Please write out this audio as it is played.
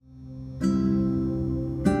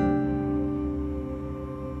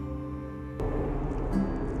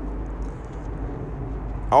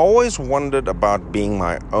I always wondered about being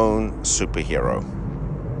my own superhero,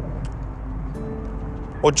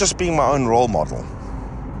 or just being my own role model.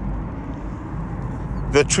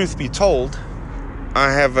 The truth be told,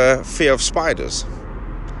 I have a fear of spiders,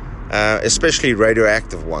 especially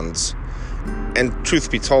radioactive ones. And truth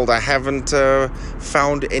be told, I haven't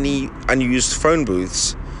found any unused phone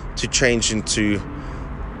booths to change into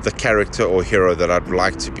the character or hero that I'd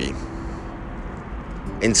like to be.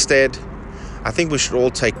 Instead, I think we should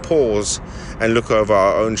all take pause and look over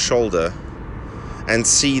our own shoulder and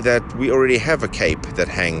see that we already have a cape that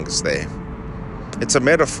hangs there. It's a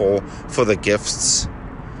metaphor for the gifts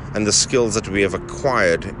and the skills that we have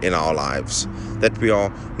acquired in our lives, that we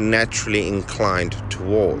are naturally inclined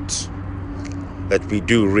towards, that we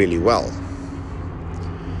do really well.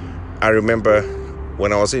 I remember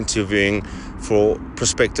when I was interviewing for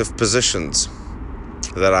prospective positions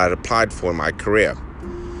that I had applied for in my career,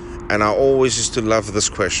 and I always used to love this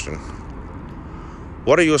question: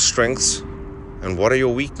 what are your strengths and what are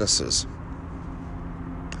your weaknesses?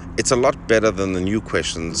 It's a lot better than the new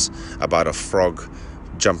questions about a frog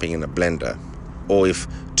jumping in a blender, or if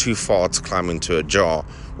two farts climb into a jar,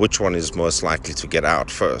 which one is most likely to get out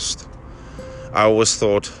first. I always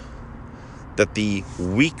thought that the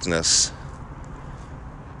weakness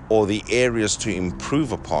or the areas to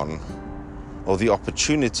improve upon or the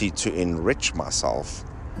opportunity to enrich myself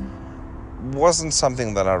wasn't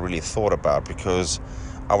something that I really thought about, because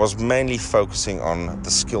I was mainly focusing on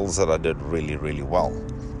the skills that I did really, really well.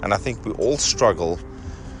 And I think we all struggle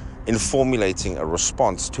in formulating a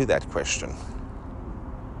response to that question.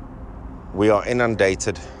 We are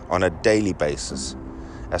inundated on a daily basis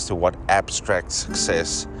as to what abstract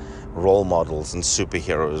success, role models, and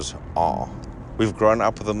superheroes are. We've grown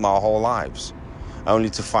up with them our whole lives, only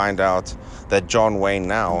to find out that John Wayne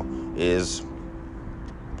now is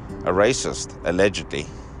a racist, allegedly,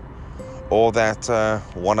 or that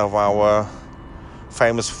one of our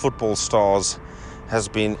famous football stars has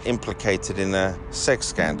been implicated in a sex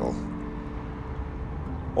scandal,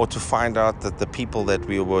 or to find out that the people that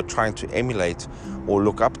we were trying to emulate or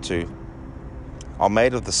look up to are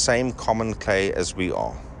made of the same common clay as we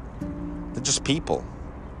are. They're just people.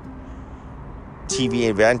 TV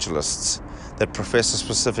evangelists that profess a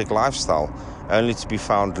specific lifestyle, only to be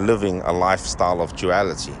found living a lifestyle of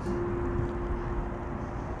duality.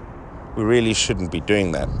 We really shouldn't be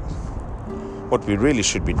doing that. What we really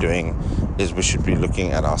should be doing is we should be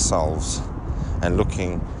looking at ourselves and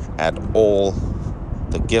looking at all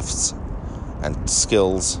the gifts and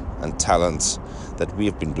skills and talents that we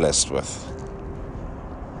have been blessed with.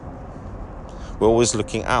 We're always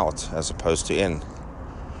looking out as opposed to in.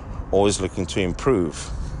 Always looking to improve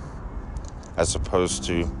as opposed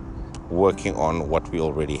to working on what we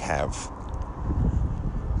already have.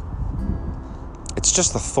 It's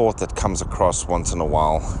just a thought that comes across once in a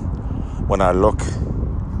while when I look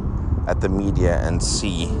at the media and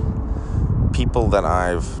see people that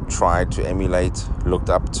I've tried to emulate, looked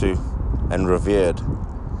up to, and revered,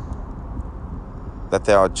 that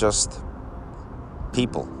they are just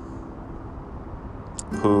people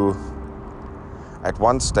who at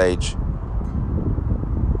one stage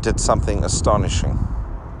did something astonishing,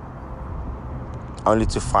 only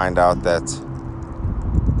to find out that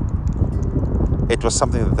it was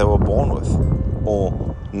something that they were born with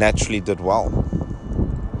or naturally did well.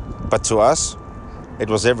 But to us, it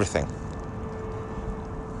was everything.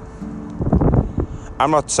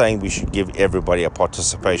 I'm not saying we should give everybody a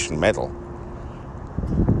participation medal,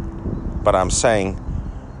 but I'm saying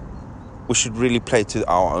we should really play to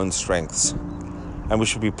our own strengths, and we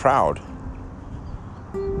should be proud,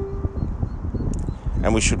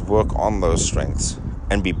 and we should work on those strengths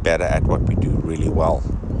and be better at what we do really well,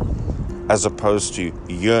 as opposed to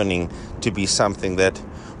yearning to be something that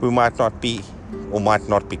we might not be or might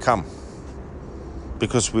not become,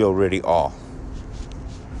 because we already are.